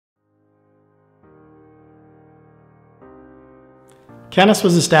Kanas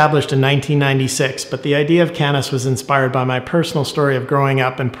was established in 1996, but the idea of Kanas was inspired by my personal story of growing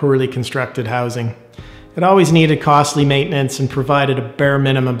up in poorly constructed housing. It always needed costly maintenance and provided a bare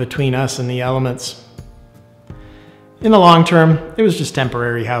minimum between us and the elements. In the long term, it was just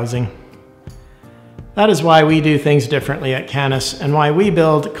temporary housing. That is why we do things differently at Kanas and why we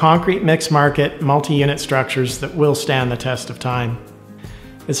build concrete mixed market multi-unit structures that will stand the test of time.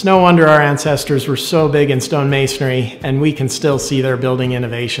 It's no wonder our ancestors were so big in stone masonry and we can still see their building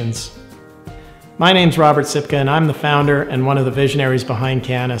innovations. My name's Robert Sipka and I'm the founder and one of the visionaries behind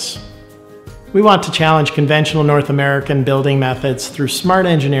Kanas. We want to challenge conventional North American building methods through smart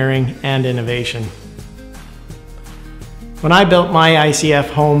engineering and innovation. When I built my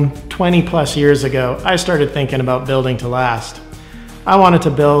ICF home 20 plus years ago, I started thinking about building to last. I wanted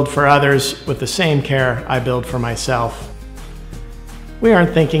to build for others with the same care I build for myself. We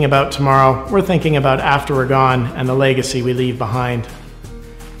aren't thinking about tomorrow, we're thinking about after we're gone and the legacy we leave behind.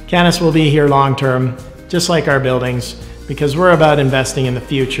 Kanas will be here long term, just like our buildings, because we're about investing in the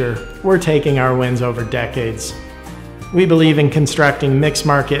future. We're taking our wins over decades. We believe in constructing mixed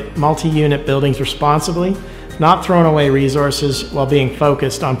market, multi-unit buildings responsibly, not throwing away resources while being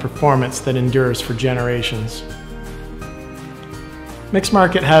focused on performance that endures for generations. Mixed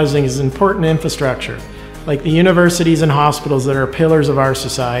market housing is important infrastructure, like the universities and hospitals that are pillars of our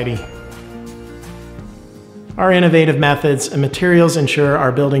society. Our innovative methods and materials ensure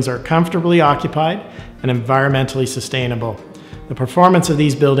our buildings are comfortably occupied and environmentally sustainable. The performance of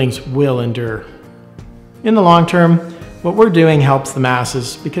these buildings will endure. In the long term, what we're doing helps the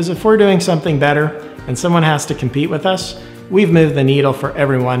masses, because if we're doing something better and someone has to compete with us, we've moved the needle for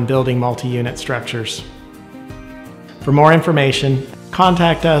everyone building multi-unit structures. For more information,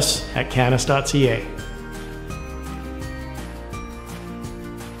 contact us at kanas.ca.